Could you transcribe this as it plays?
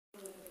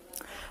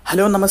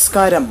Hello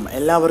നമസ്കാരം,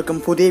 എല്ലാവർക്കും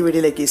പുതിയ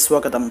വീഡിയോയിലേക്ക്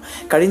സ്വാഗതം.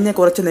 കഴിഞ്ഞ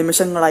കുറച്ച്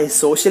നിമിഷങ്ങളായി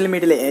സോഷ്യൽ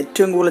മീഡിയയിലെ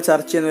ഏറ്റവും കൂടുതൽ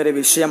ചർച്ച ചെയ്യുന്ന ഒരു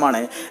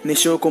വിഷയമാണ്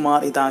നിഷു കുമാർ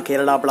ഇതാ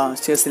കേരള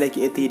ബ്ലാസ്റ്റേഴ്സിലേക്ക്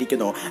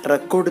എത്തിയിരിക്കുന്നു.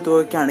 റെക്കോർഡ്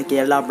തുകയ്ക്കാണ്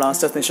കേരള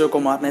ബ്ലാസ്റ്റേഴ്സ് നിഷു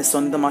കുമാറിനെ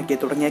സ്വന്തമാക്കി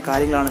തുടങ്ങിയ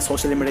കാര്യങ്ങളാണ്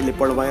സോഷ്യൽ മീഡിയയിൽ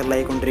ഇപ്പോൾ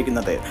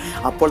വൈറലായിക്കൊണ്ടിരിക്കുന്നത്.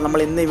 അപ്പോൾ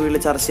നമ്മൾ ഇന്ന് ഈ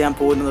വീഡിയോയിൽ ചർച്ച ചെയ്യാൻ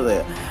പോകുന്നത്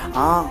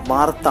ആ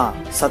വാർത്ത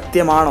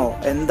സത്യമാണോ,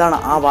 എന്താണ്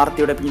ആ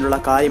വാർത്തയുടെ പിന്നിലുള്ള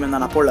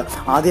കാര്യമെന്നാണ്. അപ്പോൾ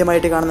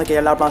ആദ്യമായിട്ട് കാണുന്ന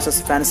കേരള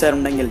ബ്ലാസ്റ്റേഴ്സ്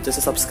ഫാൻസുകാരുണ്ടെങ്കിൽ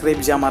ജസ്റ്റ് സബ്സ്ക്രൈബ്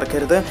ചെയ്യാൻ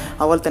മറക്കരുത്.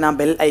 അതുപോലെ തന്നെ ആ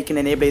ബെൽ ഐക്കൺ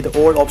എനേബിൾ ചെയ്ത്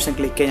ഓൾ ഓപ്ഷൻ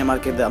ക്ലിക്ക് ചെയ്യാൻ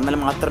മറക്കരുത്. എന്നാൽ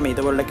മാത്രമേ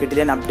ഇതുപോലുള്ള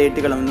കിടിലൻ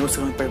അപ്ഡേറ്റുകളും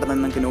ന്യൂസുകളും പെട്ടെന്ന്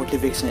നിങ്ങൾക്ക്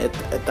നോട്ടിഫിക്കേഷൻ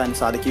എത്താൻ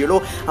സാധിക്കുകയുള്ളൂ.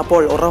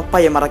 അപ്പോൾ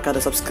ഉറപ്പായും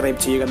മറക്കാതെ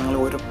സബ്സ്ക്രൈബ് ചെയ്യുക. നിങ്ങൾ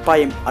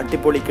ഉറപ്പായും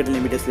അടിപൊളി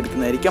കിടിലൻ വീഡിയോസ്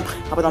ലഭിക്കുന്നതായിരിക്കും.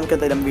 അപ്പോൾ നമുക്ക്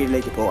എന്തായാലും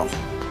വീഡിയോയിലേക്ക് പോകാം.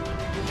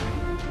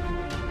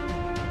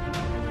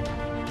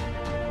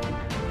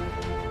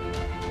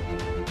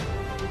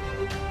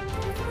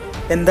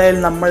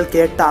 എന്തായാലും നമ്മൾ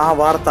കേട്ട ആ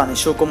വാർത്ത,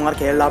 നിഷു കുമാർ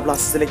കേരള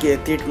ബ്ലാസ്റ്റേഴ്സിലേക്ക്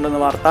എത്തിയിട്ടുണ്ടെന്ന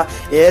വാർത്ത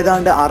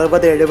ഏതാണ്ട്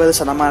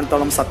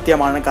 60-70%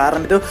 സത്യമാണ്.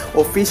 കാരണം ഇത്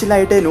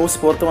ഒഫീഷ്യലായിട്ട് ന്യൂസ്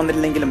പുറത്ത്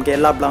വന്നിട്ടില്ലെങ്കിലും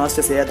കേരള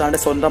ബ്ലാസ്റ്റേഴ്സ് ഏതാണ്ട്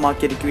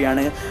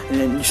സ്വന്തമാക്കിയിരിക്കുകയാണ്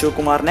നിഷു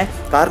കുമാറിനെ.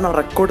 കാരണം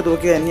റെക്കോർഡ്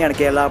തൂക്കി തന്നെയാണ്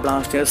കേരള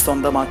ബ്ലാസ്റ്റേഴ്സ്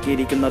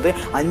സ്വന്തമാക്കിയിരിക്കുന്നത്.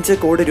 5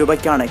 കോടി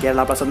രൂപയ്ക്കാണ് കേരള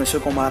ബ്ലാസ്റ്റേഴ്സ്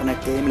നിഷു കുമാറിനെ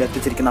ടീമിൽ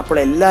എത്തിച്ചിരിക്കുന്നത്.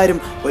 അപ്പോൾ എല്ലാവരും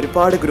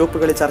ഒരുപാട്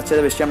ഗ്രൂപ്പുകളിൽ ചർച്ച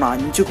ചെയ്ത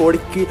വിഷയമാണ്, 5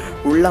 കോടിക്ക്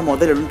ഉള്ള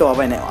മുതലുണ്ടോ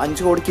അവന്,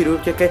 5 കോടിക്ക്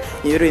രൂപയ്ക്കൊക്കെ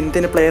ഈ ഒരു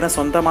ഇന്ത്യൻ പ്ലെയറിനെ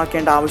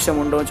സ്വന്തമാക്കേണ്ട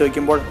ആവശ്യമുണ്ടോ എന്ന്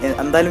ചോദിക്കുമ്പോൾ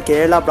എന്തായാലും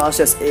കേരള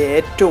ബ്ലാസ്റ്റേഴ്സ്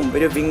ഏറ്റവും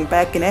ഒരു വിങ്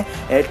ബാക്കിനെ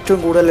ഏറ്റവും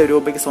കൂടുതൽ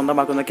രൂപയ്ക്ക്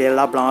സ്വന്തമാക്കുന്ന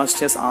കേരള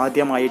ബ്ലാസ്റ്റേഴ്സ്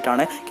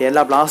ആദ്യമായിട്ടാണ്. കേരള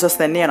ബ്ലാസ്റ്റേഴ്സ്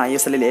തന്നെയാണ്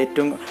ISL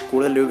ഏറ്റവും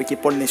കൂടുതൽ രൂപയ്ക്ക്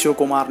ഇപ്പോൾ നിഷു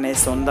കുമാറിനെ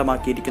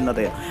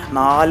സ്വന്തമാക്കിയിരിക്കുന്നത്.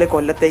 4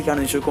 കൊല്ലത്തേക്കാണ്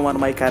നിഷു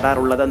കുമാറുമായി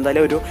കരാറുള്ളത്.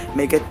 എന്തായാലും ഒരു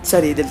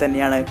മികച്ച രീതിയിൽ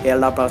തന്നെയാണ്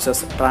കേരള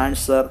ബ്ലാസ്റ്റേഴ്സ്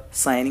ട്രാൻസ്ഫർ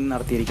സൈനിങ്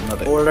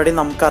നടത്തിയിരിക്കുന്നത്. ഓൾറെഡി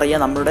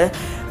നമുക്കറിയാം, നമ്മുടെ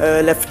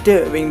ലെഫ്റ്റ്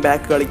വിങ്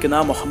ബാക്ക് കളിക്കുന്ന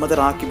മുഹമ്മദ്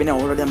റാക്കിബിനെ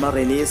ഓൾറെഡി നമ്മൾ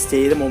റിലീസ്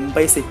ചെയ്ത്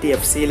മുംബൈ സിറ്റി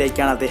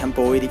FC-യിലേക്കാണ് അദ്ദേഹം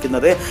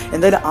പോയിരിക്കുന്നത്.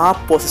 എന്തായാലും ആ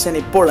പൊസിഷൻ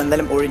ഇപ്പോൾ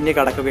എന്തായാലും ഒഴിഞ്ഞ്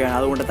കിടക്കുകയാണ്.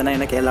 അതുകൊണ്ട് തന്നെ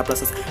കേരള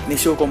ബ്ലാസ്റ്റേഴ്സ്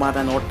നിഷു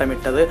കുമാറിനെ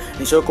നോട്ടമിട്ടത്.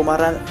 നിഷു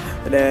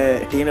കുമാറിനെ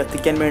ടീമിൽ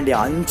എത്തിക്കാൻ വേണ്ടി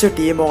 5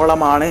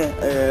 ടീമോളമാണ്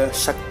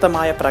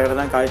ശക്തമായ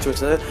പ്രകടനം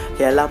കാഴ്ചവെച്ചത്.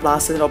 കേരള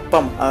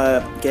ബ്ലാസ്റ്റേഴ്സിനൊപ്പം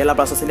കേരള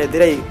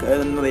ബ്ലാസ്റ്റേഴ്സിനെതിരായി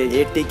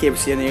ATK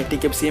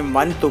FC-യും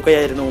വൻ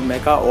തുകയായിരുന്നു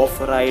മെഗാ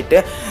ഓഫറായിട്ട്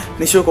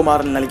നിഷു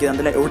കുമാറിന് നൽകിയത്.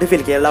 അതിൽ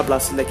ഒടുവിൽ കേരള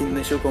ബ്ലാസ്റ്റേഴ്സിലേക്ക്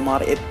നിഷു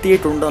കുമാർ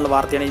എത്തിയിട്ടുണ്ടെന്നുള്ള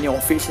വാർത്തയാണ്. ഇനി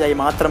ഒഫീഷ്യലായി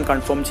മാത്രം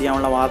കൺഫേം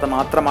ചെയ്യാനുള്ള വാർത്ത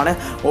മാത്രമാണ്.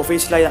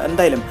 ഒഫീഷ്യലായി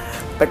എന്തായാലും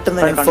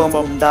പെട്ടെന്ന് കൺഫേം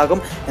ഉണ്ടാകും.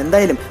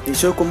 എന്തായാലും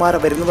നിഷു കുമാർ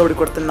വരുന്നതോട്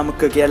കൂടെ തന്നെ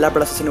നമുക്ക് കേരള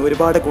ബ്ലാസ്റ്റേഴ്സിന്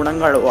ഒരുപാട്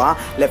ഗുണങ്ങൾ, ആ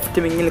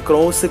ലെഫ്റ്റ് വിങ്ങിൽ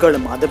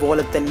ക്രോസുകളും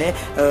അതുപോലെ തന്നെ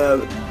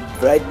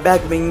റൈറ്റ്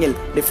ബാക്ക് വിങ്ങിൽ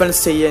ഡിഫൻസ്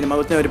ചെയ്യാനും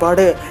അതുപോലെ തന്നെ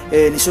ഒരുപാട്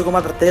നിഷു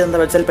കുമാർ പ്രത്യേകത എന്താ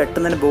വെച്ചാൽ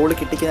പെട്ടെന്ന് തന്നെ ബോൾ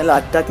കിട്ടിക്കുന്ന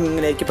അറ്റാക്കിംഗ്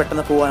വിങ്ങിലേക്ക്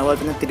പെട്ടെന്ന് പോകാനും അതുപോലെ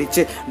തന്നെ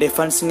തിരിച്ച്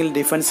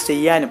ഡിഫൻസ്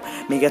ചെയ്യാനും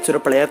മികച്ചൊരു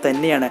പ്ലെയർ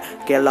തന്നെയാണ്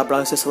കേരള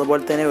ബ്ലാസ്റ്റേഴ്സ്.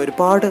 അതുപോലെ തന്നെ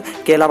ഒരുപാട്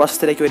കേരള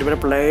ബ്ലാസ്റ്റേഴ്സിലേക്ക് ഒരുപാട്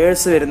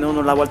പ്ലെയേഴ്സ് വരുന്നു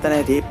എന്നുള്ള അതുപോലെ തന്നെ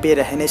TP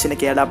രഹനേഷിനെ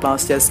Kerala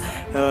Blasters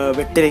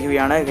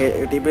വിട്ടിരിക്കുകയാണ്.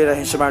 TP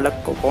രഹനേഷുമായുള്ള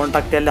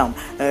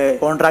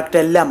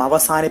contract എല്ലാം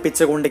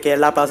അവസാനിപ്പിച്ചുകൊണ്ട്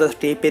കേരള ബ്ലാസ്റ്റേഴ്സ്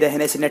TP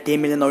രഹനേഷിനെ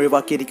ടീമിൽ നിന്ന്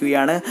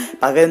ഒഴിവാക്കിയിരിക്കുകയാണ്.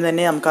 പകരം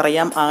തന്നെ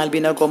നമുക്കറിയാം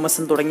ആൽബിനോ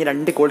ഗോമസ് തുടങ്ങിയ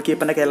 2 ഗോൾ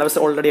കീപ്പറിനെ കേരള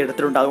ഓൾറെഡി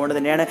എടുത്തിട്ടുണ്ട്. അതുകൊണ്ട്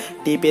തന്നെയാണ്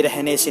TP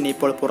രഹനേഷിനെ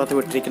ഇപ്പോൾ പുറത്തു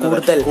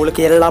വിട്ടിരിക്കുന്നത്. കൂടുതൽ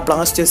കേരള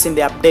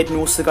ബ്ലാസ്റ്റേഴ്സിന്റെ അപ്ഡേറ്റ്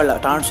ന്യൂസുകൾ,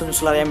 ട്രാൻസ്ഫർ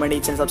ന്യൂസുകൾ അറിയാൻ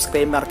വേണ്ടി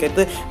സബ്സ്ക്രൈബ്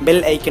മറക്കരുത്. ബെൽ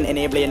ഐക്കൺ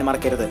എനേബിൾ ചെയ്യാൻ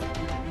മറക്കരുത്.